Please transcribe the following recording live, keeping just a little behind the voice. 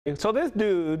So this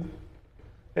dude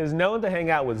is known to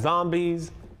hang out with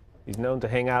zombies. He's known to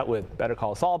hang out with Better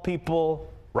Call Saul people.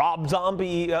 Rob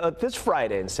Zombie this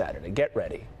Friday and Saturday. Get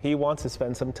ready. He wants to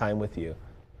spend some time with you.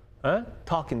 Huh?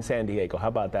 Talking San Diego. How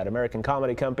about that? American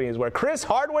Comedy Company is where Chris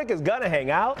Hardwick is going to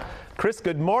hang out. Chris,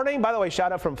 good morning. By the way,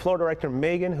 shout out from floor director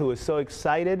Megan, who is so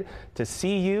excited to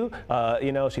see you.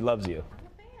 She loves you.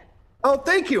 Oh,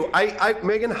 thank you.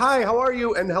 Megan, hi, how are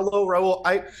you? And hello, Raul.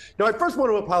 I first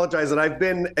want to apologize that I've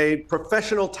been a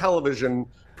professional television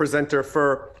presenter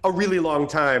for a really long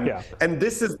time. Yeah. And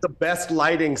this is the best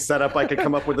lighting setup I could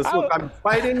come up with. Look, I'm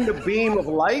fighting the beam of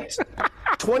light.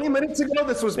 20 minutes ago,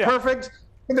 this was perfect.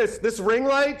 This ring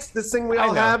light, this thing we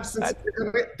all have,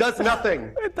 it does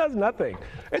nothing. It does nothing.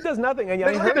 It does nothing. And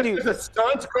I heard you. There's a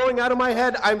stunt growing out of my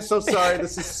head. I'm so sorry.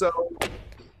 This is so...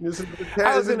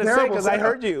 I was going to say, because I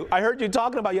heard you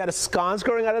talking about you had a sconce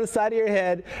growing out of the side of your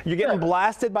head. You're getting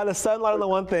blasted by the sunlight on the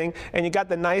one thing, and you got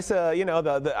the nice,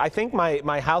 I think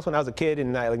my house when I was a kid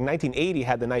in like 1980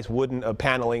 had the nice wooden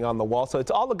paneling on the wall. So it's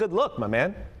all a good look, my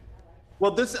man.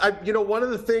 Well, one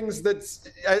of the things that's,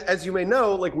 as you may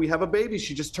know, like we have a baby.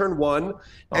 She just turned 1,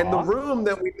 and the room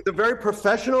the very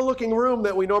professional looking room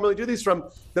that we normally do these from,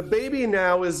 the baby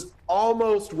now is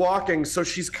almost walking, so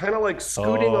she's kind of like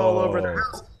scooting all over the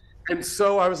house. And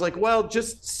so I was like, well,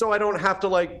 just so I don't have to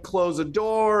like close a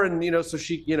door and,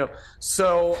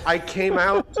 so I came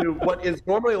out to what is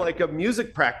normally like a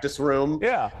music practice room.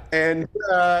 Yeah. And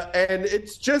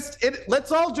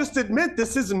let's all just admit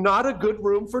this is not a good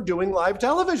room for doing live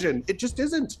television. It just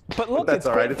isn't. But look, it's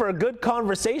great for a good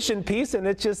conversation piece, and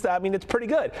it's just, it's pretty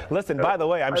good. Listen, by the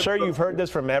way, I'm sure you've heard this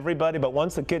from everybody, but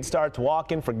once the kid starts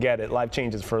walking, forget it. Life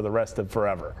changes for the rest of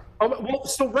forever. Well,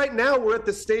 so right now we're at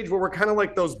the stage where we're kind of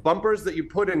like those bumpers that you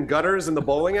put in gutters in the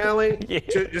bowling alley. Yeah.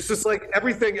 Just like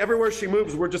everywhere she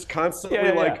moves, we're just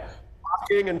constantly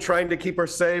walking and trying to keep her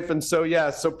safe. And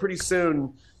so, so pretty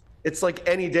soon, it's like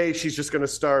any day she's just going to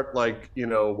start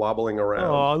wobbling around.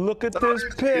 Oh, look at this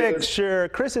picture.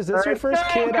 Chris, is this your first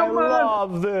kid? I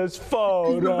love this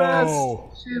photo. She's the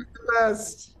best. She's the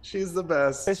best. She's the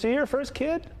best. Is she your first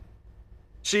kid?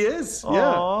 She is,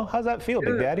 yeah. How's that feel,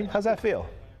 Big Daddy? How's that feel?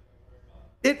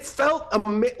 It felt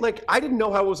like I didn't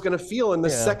know how it was going to feel. And the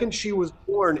second she was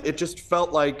born, it just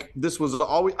felt like this was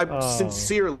always,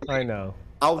 sincerely, I know.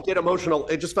 I'll get emotional.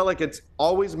 It just felt like it's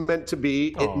always meant to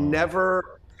be. It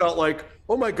never felt like,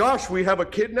 oh my gosh, we have a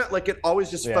kid now. Like it always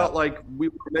just felt like we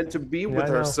were meant to be with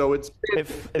her. So it's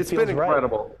been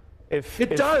incredible. Right.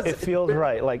 It does. It feels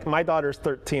right. Like my daughter's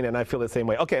 13, and I feel the same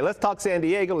way. Okay, let's talk San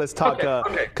Diego. Let's talk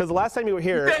because the last time you were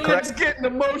here, it's getting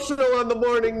emotional on the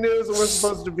morning news, and we're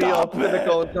supposed to be all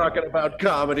political and talking about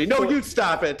comedy. No, you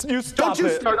stop it. You stop Don't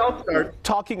you it. start. I'll start.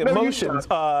 Talking emotions.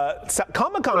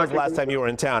 Comic-Con was the last time you were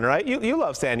in town, right? You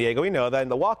love San Diego. We know that. And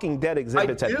the Walking Dead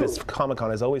exhibits at this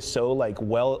Comic-Con is always so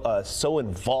so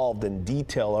involved in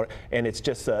detail, and it's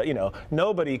just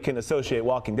nobody can associate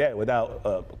Walking Dead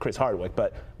without Chris Hardwick.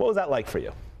 But what was that like for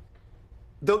you?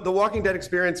 The Walking Dead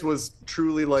experience was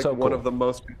truly like one of the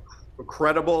most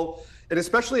incredible, and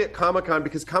especially at Comic-Con,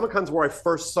 because Comic-Con's where I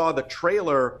first saw the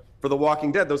trailer for The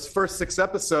Walking Dead. Those first 6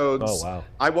 episodes,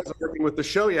 I wasn't working with the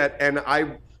show yet, and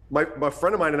my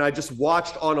friend of mine and I just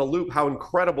watched on a loop how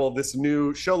incredible this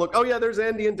new show looked. Oh yeah, there's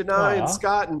Andy and Denai and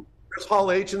Scott, and there's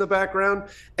Hall H in the background.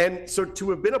 And so to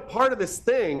have been a part of this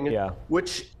thing,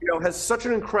 which has such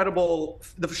an incredible,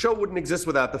 the show wouldn't exist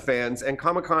without the fans, and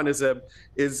Comic-Con is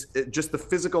just the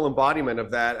physical embodiment of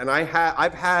that. And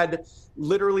I've had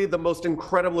literally the most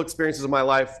incredible experiences of my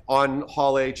life on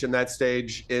Hall H and that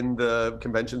stage in the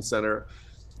convention center.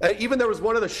 Even there was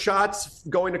one of the shots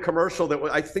going to commercial that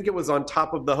I think it was on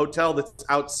top of the hotel that's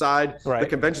outside the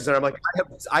convention center. I'm like,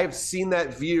 I have seen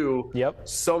that view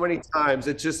so many times.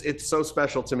 It's so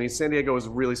special to me. San Diego is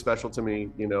really special to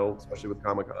me, especially with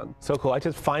Comic-Con. So cool. I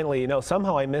just finally,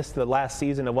 somehow I missed the last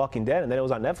season of Walking Dead, and then it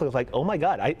was on Netflix. I was like, oh my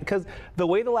God, because the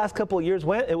way the last couple of years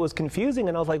went, it was confusing,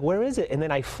 and I was like, where is it? And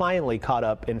then I finally caught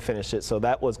up and finished it. So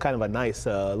that was kind of a nice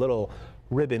little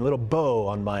ribbon, little bow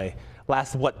on my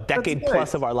last decade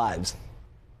plus of our lives.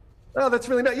 Oh, that's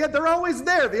really nice. Yeah, they're always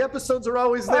there. The episodes are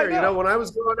always there. When I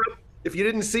was growing up, if you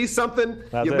didn't see something,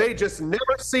 you may just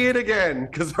never see it again,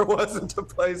 because there wasn't a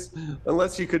place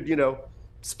unless you could,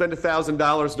 spend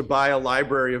 $1,000 to buy a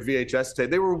library of VHS tapes.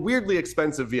 They were weirdly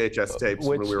expensive VHS tapes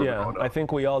when we were growing up. I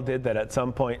think we all did that at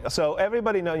some point. So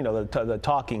everybody know, the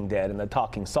Talking Dead and the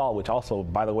Talking Saul, which also,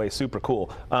 by the way, super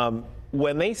cool.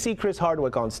 When they see Chris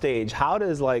Hardwick on stage, how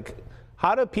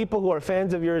do people who are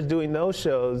fans of yours doing those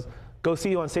shows go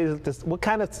see you on stage? What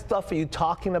kind of stuff are you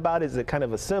talking about? Is it kind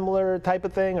of a similar type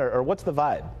of thing, or what's the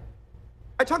vibe?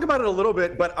 I talk about it a little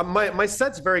bit, but my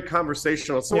set's very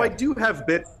conversational. So I do have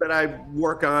bits that I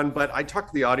work on, but I talk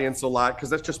to the audience a lot because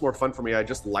that's just more fun for me. I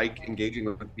just like engaging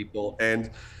with people.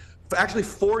 And actually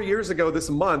 4 years ago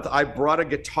this month, I brought a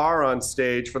guitar on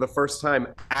stage for the first time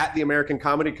at the American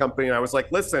Comedy Company. And I was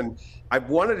like, listen, I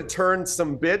wanted to turn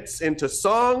some bits into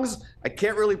songs. I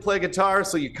can't really play guitar,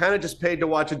 so you kind of just paid to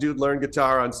watch a dude learn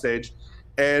guitar on stage.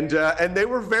 And they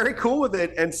were very cool with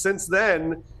it. And since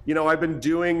then, you know, I've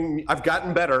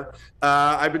gotten better.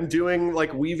 I've been doing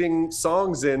like weaving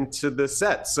songs into the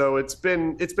set. So it's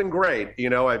been great. You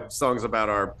know, I have songs about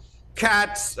our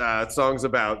cats, songs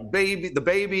about the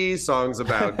baby, songs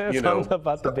about, you know. Songs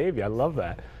about the baby. I love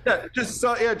that. Yeah,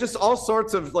 just all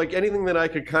sorts of like anything that I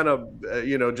could kind of,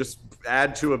 you know, just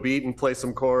add to a beat and play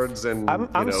some chords. And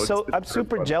I'm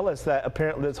super jealous that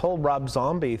apparently this whole Rob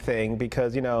Zombie thing,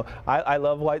 because, you know, I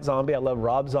love White Zombie. I love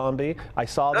Rob Zombie. I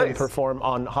saw them perform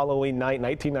on Halloween night,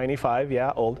 1995.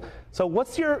 Yeah, old. So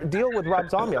what's your deal with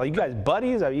Rob Zombie? Are you guys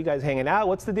buddies? Are you guys hanging out?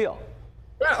 What's the deal?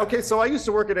 Yeah, okay, so I used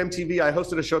to work at MTV. I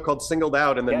hosted a show called Singled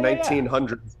Out in the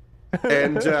 1900s.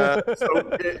 And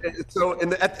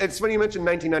it's funny you mentioned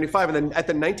 1995, and then at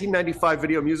the 1995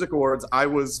 Video Music Awards, I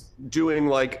was doing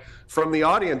like from the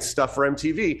audience stuff for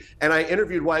MTV, and I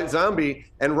interviewed White Zombie,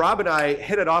 and Rob and I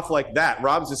hit it off like that.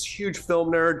 Rob's this huge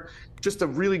film nerd, just a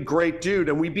really great dude,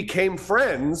 and we became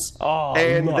friends. Oh,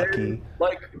 and lucky. Then,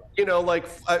 like, you know, like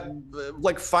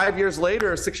 5 years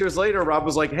later, 6 years later, Rob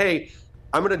was like, hey,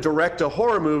 I'm going to direct a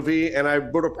horror movie, and I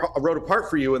wrote a part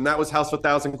for you, and that was House of a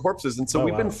Thousand Corpses. And so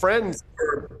we've been friends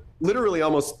for literally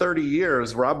almost 30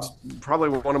 years. Rob's probably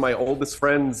one of my oldest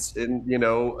friends, and you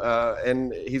know,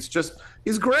 and he's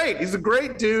great. He's a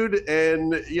great dude,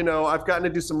 and you know, I've gotten to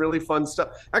do some really fun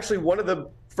stuff. Actually, one of the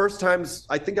first times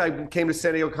I think I came to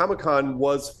San Diego Comic-Con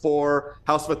was for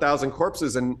House of a Thousand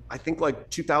Corpses, and I think like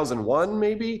 2001,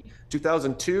 maybe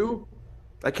 2002.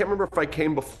 I can't remember if I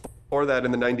came before that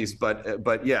in the 90s,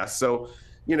 but yeah, so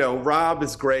you know, Rob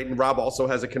is great, and Rob also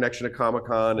has a connection to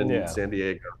Comic-Con in San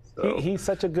Diego. So. He's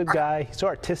such a good guy. He's so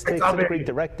artistic, such a great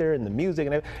director, and the music,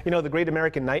 and you know, the Great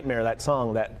American Nightmare, that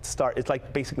song it's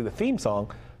like basically the theme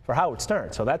song for Howard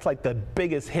Stern. So that's like the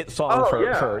biggest hit song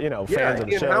for you know, fans of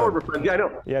the show. Howard, I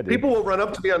know. Yeah, people will run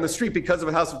up to me on the street because of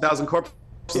a House of a Thousand Corpses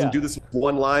and do this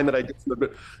one line that I did from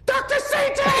the Dr.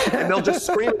 Satan, and they'll just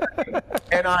scream at me,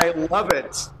 and I love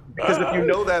it. Because if you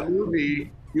know that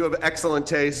movie, you have excellent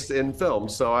taste in film.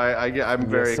 So I'm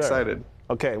very excited.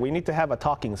 Okay, we need to have a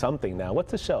talking something now.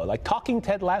 What's the show? Like Talking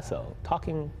Ted Lasso?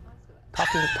 Talking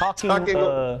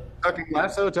Lasso,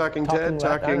 Talking Ted,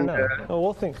 I don't know.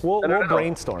 We'll think. We'll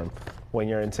brainstorm when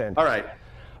you're in San Diego.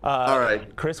 All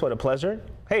right. Chris, what a pleasure.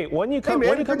 Hey, when you come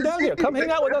down here, come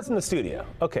hang out with us in the studio.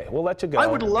 Okay, we'll let you go. I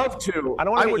would love to. I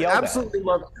don't want to get yelled at. Absolutely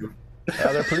love to.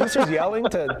 Are there producers yelling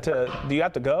to? Do you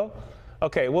have to go?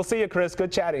 Okay, we'll see you, Chris.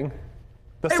 Good chatting.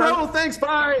 Hey, Raul, thanks.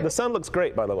 Bye. The sun looks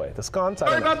great, by the way. The scones.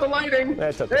 Sorry about the lighting.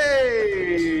 That's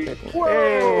okay. Hey. Whoa.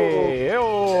 Hey.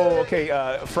 Oh.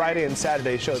 Okay. Friday and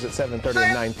Saturday shows at 7:30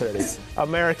 and 9:30.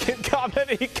 American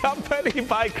Comedy Company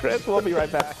by Chris. We'll be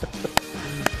right back.